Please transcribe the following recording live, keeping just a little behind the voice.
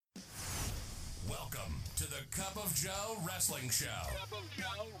the Cup of Joe Wrestling Show. Cup of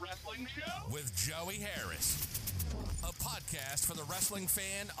Joe Wrestling Show With Joey Harris. A podcast for the wrestling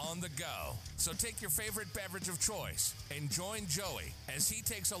fan on the go. So take your favorite beverage of choice and join Joey as he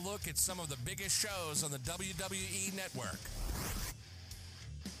takes a look at some of the biggest shows on the WWE Network.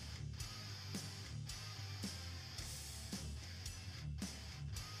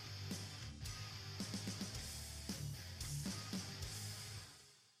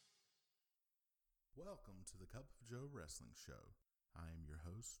 Welcome to the Cup of Joe Wrestling Show. I am your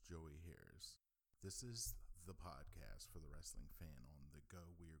host, Joey Harris. This is the podcast for the wrestling fan on the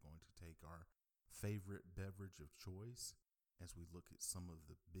go. We are going to take our favorite beverage of choice as we look at some of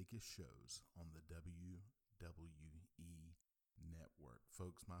the biggest shows on the WWE Network.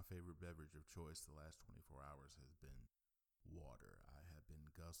 Folks, my favorite beverage of choice the last 24 hours has been water. I have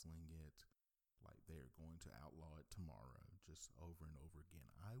been guzzling it like they are going to outlaw it tomorrow, just over and over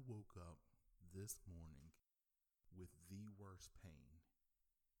again. I woke up this morning with the worst pain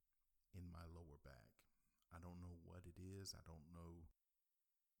in my lower back. I don't know what it is. I don't know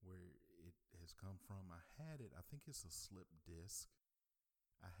where it has come from. I think it's a slip disc.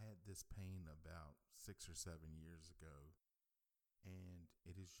 I had this pain about 6 or 7 years ago, and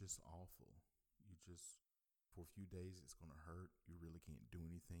it is just awful. For a few days, it's going to hurt. You really can't do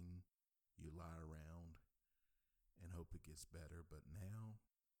anything. You lie around and hope it gets better. But now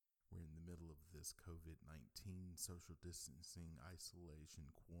we're in the middle of this COVID-19 social distancing,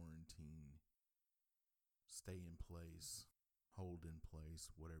 isolation, quarantine, stay in place, hold in place,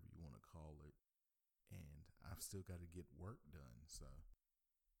 whatever you want to call it. And I've still got to get work done. So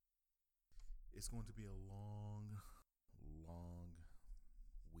it's going to be a long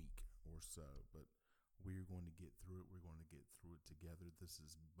week or so, but we're going to get through it. We're going to get through it together. This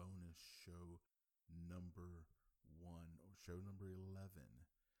is bonus show number 1 or show number 11.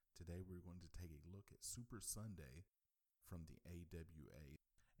 Today we're going to take a look at Super Sunday from the AWA,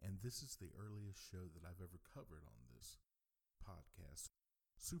 and this is the earliest show that I've ever covered on this podcast.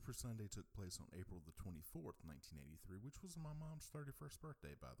 Super Sunday took place on April the 24th, 1983, which was my mom's 31st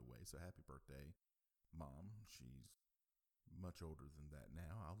birthday, by the way, so happy birthday, Mom. She's much older than that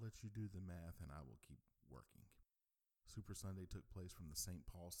now. I'll let you do the math, and I will keep working. Super Sunday took place from the St.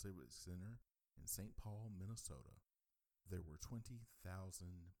 Paul Civic Center in St. Paul, Minnesota. There were 20,000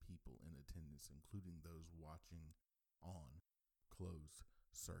 people in attendance, including those watching on closed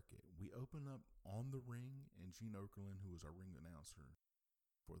circuit. We open up on the ring, and Gene Okerlund, who was our ring announcer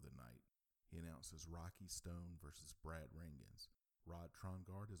for the night, he announces Rocky Stone versus Brad Rheingans. Rod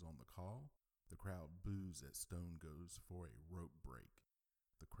Trongard is on the call. The crowd boos as Stone goes for a rope break.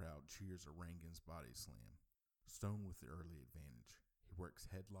 The crowd cheers a Rheingans body slam. Stone with the early advantage. He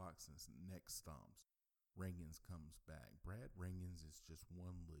works headlocks and neck stomps. Rheingans comes back. Brad Rheingans is just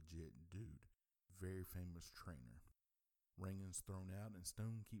one legit dude. Very famous trainer. Rheingans thrown out, and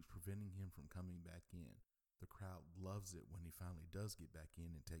Stone keeps preventing him from coming back in. The crowd loves it when he finally does get back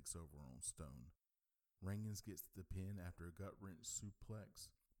in and takes over on Stone. Rheingans gets the pin after a gut-wrench suplex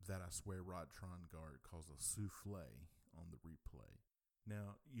that I swear Rod Trongard calls a souffle on the replay.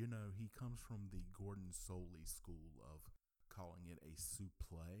 Now, he comes from the Gordon Solie school of calling it a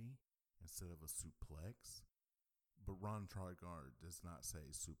souffle instead of a suplex. But Ron Trongard does not say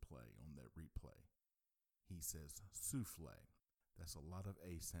souffle on that replay. He says souffle. That's a lot of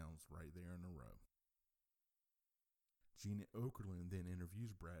A sounds right there in a row. Gene Okerlund then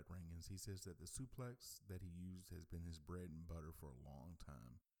interviews Brad Rheingans. He says that the suplex that he used has been his bread and butter for a long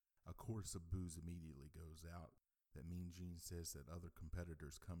time. A chorus of boos immediately goes out. That Mean Gene says that other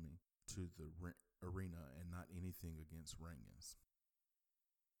competitors coming to the arena and not anything against Rheingans.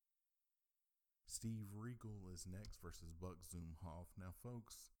 Steve Regal is next versus Buck Zumhofe. Now,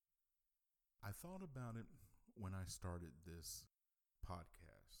 folks, I thought about it when I started this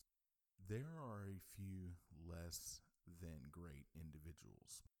podcast. There are a few less than great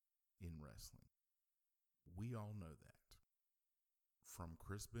individuals in wrestling. We all know that. From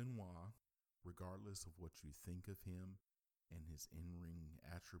Chris Benoit, regardless of what you think of him and his in-ring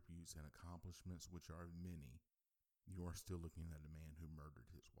attributes and accomplishments, which are many, you are still looking at a man who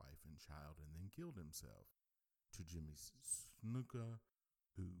murdered his wife and child and then killed himself. To Jimmy Snuka,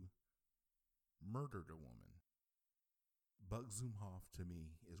 who murdered a woman. Buck Zumhofe, to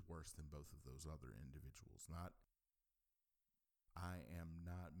me, is worse than both of those other individuals. I am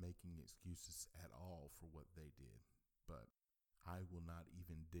not making excuses at all for what they did, but I will not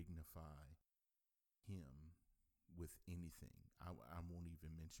even dignify him with anything. I won't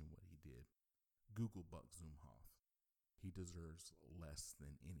even mention what he did. Google Buck Zumhofe. He deserves less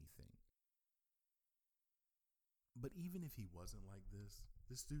than anything. But even if he wasn't like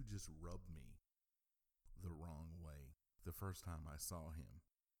this dude just rubbed me the wrong way the first time I saw him.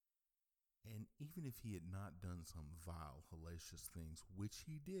 And even if he had not done some vile, hellacious things, which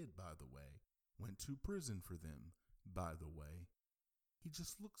he did, by the way, went to prison for them, by the way, he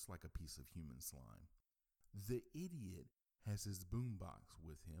just looks like a piece of human slime. The idiot has his boombox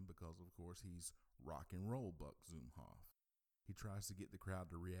with him because, of course, he's rock and roll Buck Zumhofe. He tries to get the crowd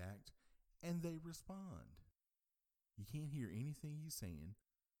to react, and they respond. You can't hear anything he's saying.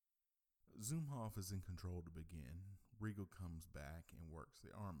 Zumhofe is in control to begin. Regal comes back and works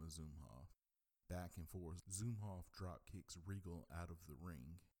the arm of Zumhofe. Back and forth, Zumhofe drop kicks Regal out of the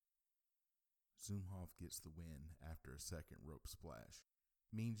ring. Zumhofe gets the win after a second rope splash.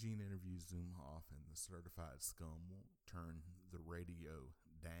 Mean Gene interviews Zumhofe, and the certified scum will turn the radio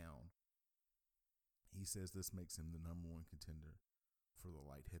down. He says this makes him the #1 contender for the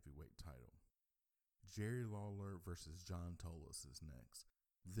light heavyweight title. Jerry Lawler versus John Tolos is next.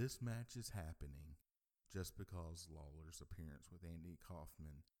 This match is happening just because Lawler's appearance with Andy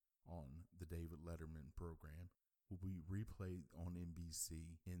Kaufman on the David Letterman program will be replayed on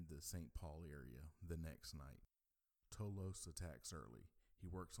NBC in the St. Paul area the next night. Tolos attacks early. He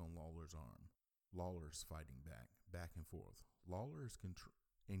works on Lawler's arm. Lawler's fighting back and forth. Lawler is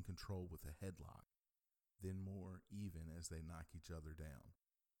in control with a headlock, then more even as they knock each other down.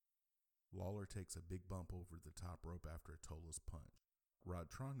 Lawler takes a big bump over the top rope after a Tolos punch. Rod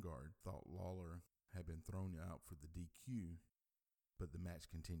Trongard thought Lawler had been thrown out for the DQ, but the match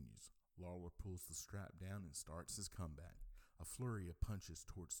continues. Lawler pulls the strap down and starts his comeback. A flurry of punches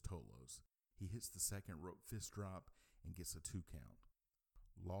towards Tolos. He hits the second rope fist drop and gets a 2 count.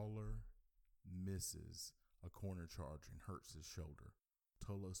 Lawler misses a corner charge and hurts his shoulder.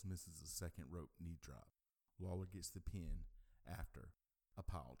 Tolos misses a second rope knee drop. Lawler gets the pin after a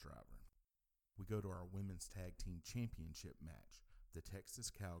pile driver. We go to our women's tag team championship match. The Texas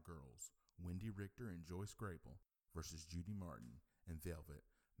Cowgirls, Wendy Richter and Joyce Grable versus Judy Martin and Velvet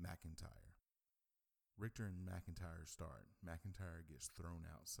McIntyre. Richter and McIntyre start. McIntyre gets thrown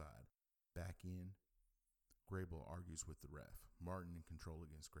outside. Back in. Grable argues with the ref. Martin in control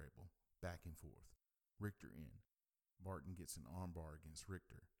against Grable. Back and forth. Richter in. Martin gets an armbar against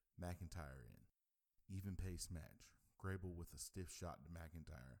Richter. McIntyre in. Even pace match. Grable with a stiff shot to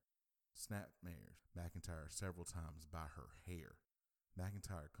McIntyre. Snapmares McIntyre several times by her hair.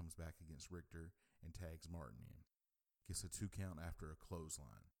 McIntyre comes back against Richter and tags Martin in. Gets a 2 count after a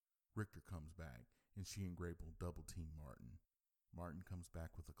clothesline. Richter comes back and she and Grable double team Martin. Martin comes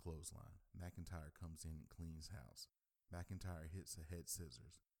back with a clothesline. McIntyre comes in and cleans house. McIntyre hits a head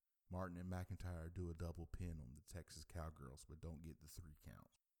scissors. Martin and McIntyre do a double pin on the Texas Cowgirls but don't get the 3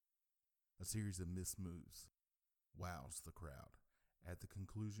 count. A series of missed moves wows the crowd. At the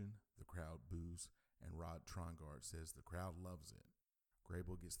conclusion, the crowd boos and Rod Trongard says the crowd loves it.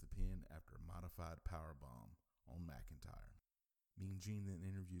 Grable gets the pin after a modified powerbomb on McIntyre. Mean Gene then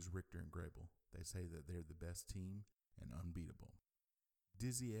interviews Richter and Grable. They say that they're the best team and unbeatable.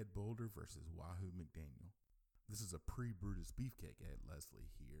 Dizzy Ed Boulder versus Wahoo McDaniel. This is a pre-Brutus Beefcake Ed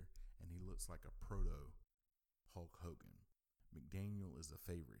Leslie here, and he looks like a proto-Hulk Hogan. McDaniel is a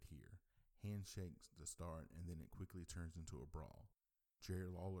favorite here. Handshakes to start, and then it quickly turns into a brawl. Jerry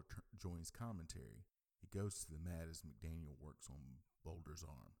Lawler joins commentary. He goes to the mat as McDaniel works on Boulder's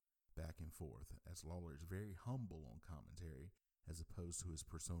arm. Back and forth, as Lawler is very humble on commentary, as opposed to his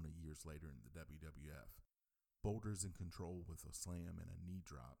persona years later in the WWF. Boulder's in control with a slam and a knee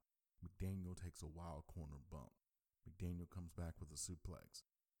drop. McDaniel takes a wild corner bump. McDaniel comes back with a suplex.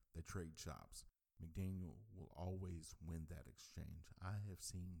 They trade chops. McDaniel will always win that exchange. I have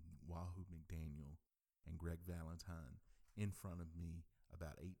seen Wahoo McDaniel and Greg Valentine in front of me,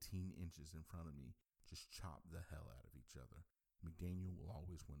 about 18 inches in front of me, just chop the hell out of each other. McDaniel will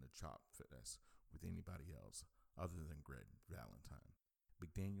always win a chop fest with anybody else other than Greg Valentine.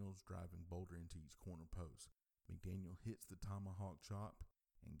 McDaniel's driving Boulder into each corner post. McDaniel hits the tomahawk chop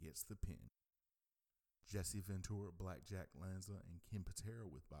and gets the pin. Jesse Ventura, Blackjack Lanza, and Ken Patera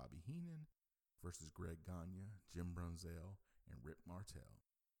with Bobby Heenan versus Greg Gagne, Jim Brunzell, and Rip Martel.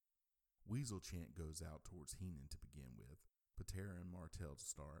 Weasel chant goes out towards Heenan to begin with. Patera and Martel to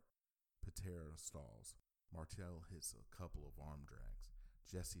start. Patera stalls. Martel hits a couple of arm drags.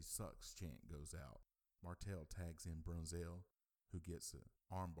 Jesse sucks chant goes out. Martel tags in Brunzell, who gets an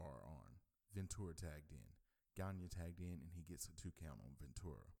armbar on. Ventura tagged in. Gagne tagged in, and he gets a 2 count on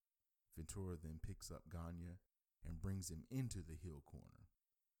Ventura. Ventura then picks up Gagne and brings him into the heel corner.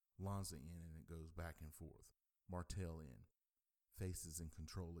 Lanza in, and it goes back and forth. Martel in. Faces in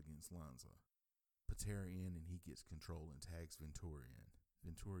control against Lanza. Patera in, and he gets control and tags Ventura in.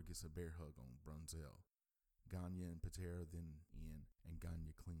 Ventura gets a bear hug on Brunzell. Gagne and Patera then in, and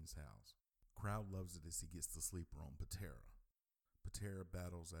Gagne cleans house. crowd loves it as he gets the sleeper on Patera. Patera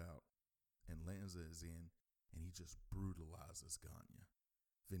battles out, and Lanza is in, and he just brutalizes Gagne.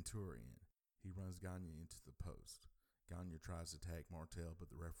 Ventura in. He runs Gagne into the post. Gagne tries to tag Martel, but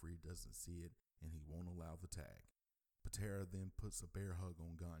the referee doesn't see it, and he won't allow the tag. Patera then puts a bear hug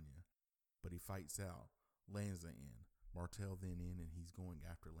on Gagne, but he fights out. Lanza in. Martel then in, and he's going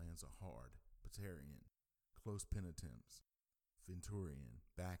after Lanza hard. Patera in. Close pin attempts. Ventura in.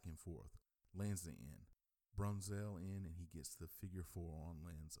 Back and forth. Lanza in. Brunzell in, and he gets the figure four on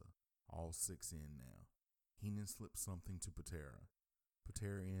Lanza. All six in now. Heenan slips something to Patera.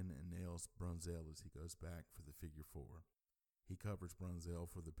 Patera in and nails Brunzell as he goes back for the figure four. He covers Brunzell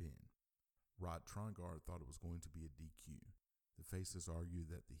for the pin. Rod Trongard thought it was going to be a DQ. The faces argue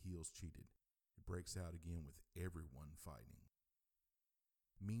that the heels cheated. It breaks out again with everyone fighting.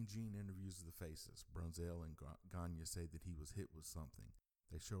 Mean Gene interviews the faces. Brunzell and Gagne say that he was hit with something.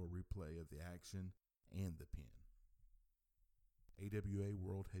 They show a replay of the action and the pin. AWA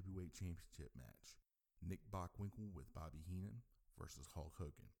World Heavyweight Championship match. Nick Bockwinkel with Bobby Heenan versus Hulk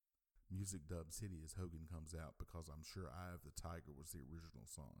Hogan. Music Dub City as Hogan comes out because I'm sure Eye of the Tiger was the original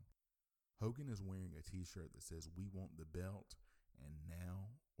song. Hogan is wearing a t-shirt that says "We want the belt and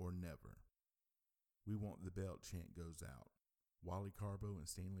now or never." "We want the belt" chant goes out. Wally Carbo and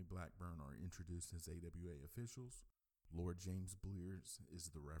Stanley Blackburn are introduced as AWA officials. Lord James Blears is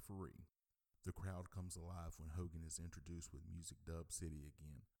the referee. The crowd comes alive when Hogan is introduced with Music Dub City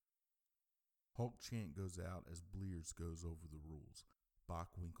again. Hulk chant goes out as Blears goes over the rules.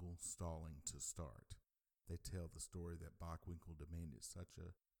 Bockwinkel stalling to start. They tell the story that Bockwinkel demanded such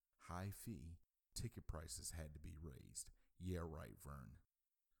a high fee, ticket prices had to be raised. Yeah, right, Vern.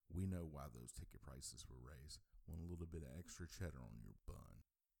 We know why those ticket prices were raised. Want a little bit of extra cheddar on your bun.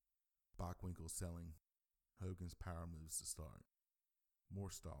 Bockwinkel selling Hogan's power moves to start.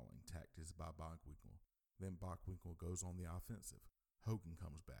 More stalling, tactics by Bockwinkel. Then Bockwinkel goes on the offensive. Hogan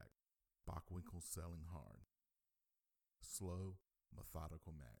comes back. Bockwinkel selling hard. Slow,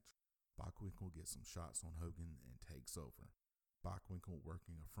 methodical match. Bockwinkel gets some shots on Hogan and takes over. Bockwinkel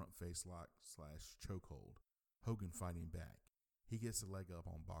working a front face lock / chokehold. Hogan fighting back. He gets a leg up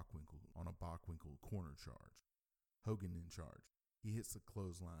on Bockwinkel on a Bockwinkel corner charge. Hogan in charge. He hits a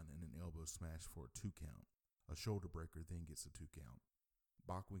clothesline and an elbow smash for a 2 count. A shoulder breaker then gets a 2 count.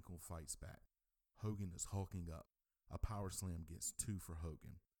 Bockwinkel fights back. Hogan is hulking up. A power slam gets 2 for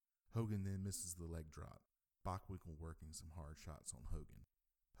Hogan. Hogan then misses the leg drop. Bockwinkel working some hard shots on Hogan.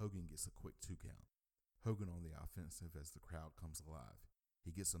 Hogan gets a quick 2 count. Hogan on the offensive as the crowd comes alive.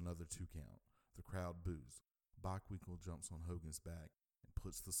 He gets another 2 count. The crowd boos. Bockwinkel jumps on Hogan's back and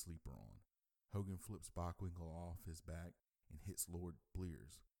puts the sleeper on. Hogan flips Bockwinkel off his back and hits Lord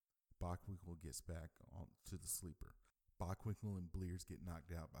Blears. Bockwinkel gets back on to the sleeper. Bockwinkel and Blears get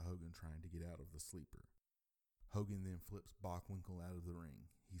knocked out by Hogan trying to get out of the sleeper. Hogan then flips Bockwinkel out of the ring.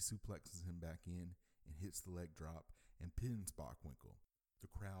 He suplexes him back in and hits the leg drop and pins Bockwinkel.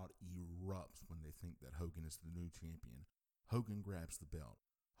 The crowd erupts when they think that Hogan is the new champion. Hogan grabs the belt.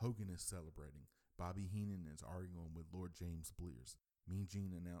 Hogan is celebrating. Bobby Heenan is arguing with Lord James Blears. Mean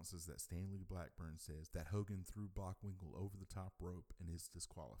Gene announces that Stanley Blackburn says that Hogan threw Bockwinkel over the top rope and is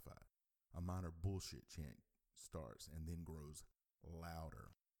disqualified. A minor bullshit chant starts and then grows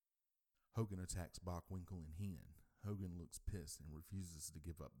louder. Hogan attacks Bockwinkel and Heenan. Hogan looks pissed and refuses to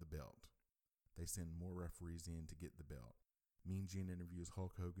give up the belt. They send more referees in to get the belt. Mean Gene interviews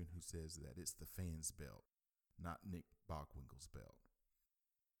Hulk Hogan, who says that it's the fans' belt, not Nick Bockwinkel's belt.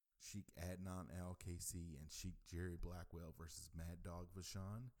 Sheik Adnan Al-KC and Sheik Jerry Blackwell versus Mad Dog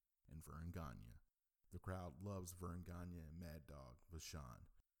Vachon and Vern Gagne. The crowd loves Vern Gagne and Mad Dog Vachon.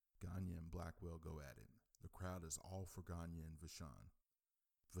 Gagne and Blackwell go at it. The crowd is all for Gagne and Vachon.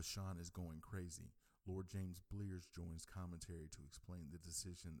 Vachon is going crazy. Lord James Blears joins commentary to explain the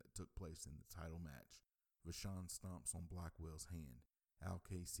decision that took place in the title match. Vachon stomps on Blackwell's hand.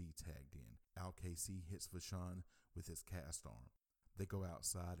 Al-KC tagged in. Al-KC hits Vachon with his cast arm. They go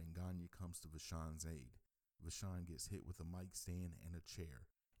outside and Gagne comes to Vachon's aid. Vachon gets hit with a mic stand and a chair.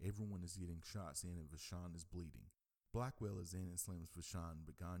 Everyone is getting shots in and Vachon is bleeding. Blackwell is in and slams Vachon,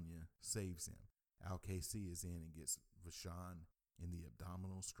 but Gagne saves him. Al-KC is in and gets Vachon in the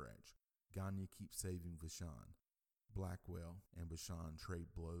abdominal stretch. Gagne keeps saving Vachon. Blackwell and Vachon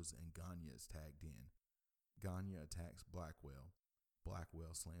trade blows and Gagne is tagged in. Gagne attacks Blackwell.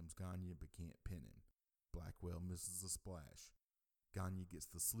 Blackwell slams Gagne but can't pin him. Blackwell misses a splash. Gagne gets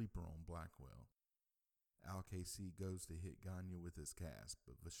the sleeper on Blackwell. Al-KC goes to hit Gagne with his cast,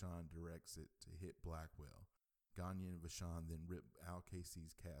 but Vachon directs it to hit Blackwell. Gagne and Vachon then rip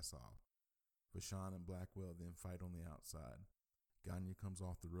Al-KC's cast off. Vachon and Blackwell then fight on the outside. Gagne comes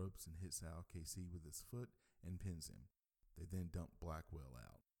off the ropes and hits Al KC with his foot and pins him. They then dump Blackwell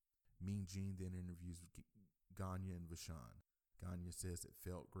out. Mean Gene then interviews Gagne and Vachon. Gagne says it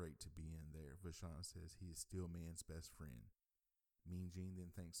felt great to be in there. Vachon says he is still man's best friend. Mean Gene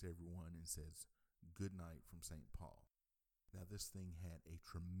then thanks everyone and says, "Good night from St. Paul." Now this thing had a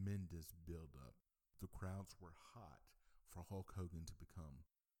tremendous build-up. The crowds were hot for Hulk Hogan to become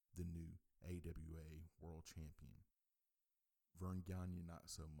the new AWA World Champion. Vern Gagne not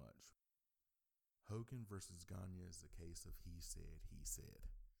so much. Hogan versus Gagne is the case of he said.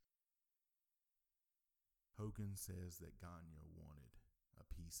 Hogan says that Gagne wanted a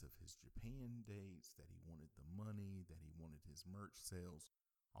piece of his Japan dates, that he wanted the money, that he wanted his merch sales,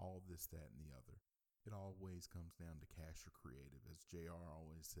 all this, that, and the other. It always comes down to cash or creative, as JR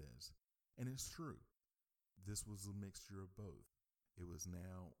always says. And it's true. This was a mixture of both. It was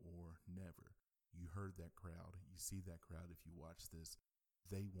now or never. You heard that crowd. You see that crowd if you watch this.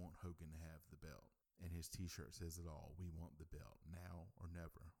 They want Hogan to have the belt. And his t-shirt says it all. We want the belt, now or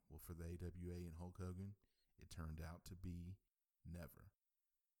never. Well, for the AWA and Hulk Hogan, it turned out to be never.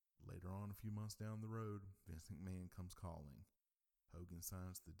 Later on, a few months down the road, Vince McMahon comes calling. Hogan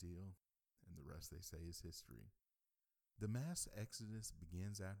signs the deal, and the rest, they say, is history. The mass exodus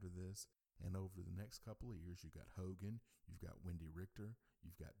begins after this, and over the next couple of years, you've got Hogan, you've got Wendy Richter,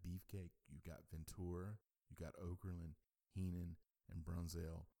 you've got Beefcake, you've got Ventura, you've got Okerlund, Heenan, and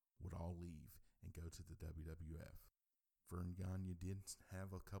Brunzell would all leave and go to the WWF. Vern Gagne did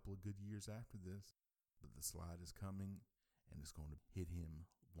have a couple of good years after this, but the slide is coming, and it's going to hit him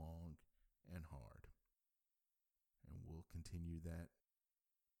long and hard. And we'll continue that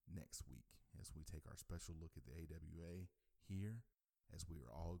next week as we take our special look at the AWA here, as we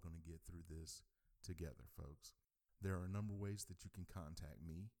are all going to get through this together, folks. There are a number of ways that you can contact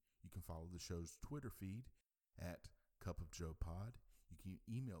me. You can follow the show's Twitter feed at Cup of Joe Pod. You can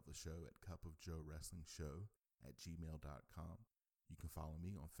email the show at cupofjoewrestlingshow@gmail.com. You can follow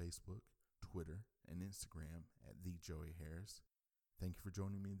me on Facebook, Twitter, and Instagram at The Joey Harris. Thank you for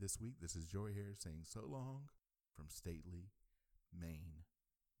joining me this week. This is Joey Harris saying so long from stately Maine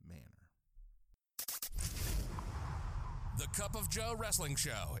Manor. The Cup of Joe Wrestling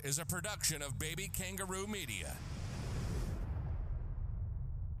Show is a production of Baby Kangaroo Media.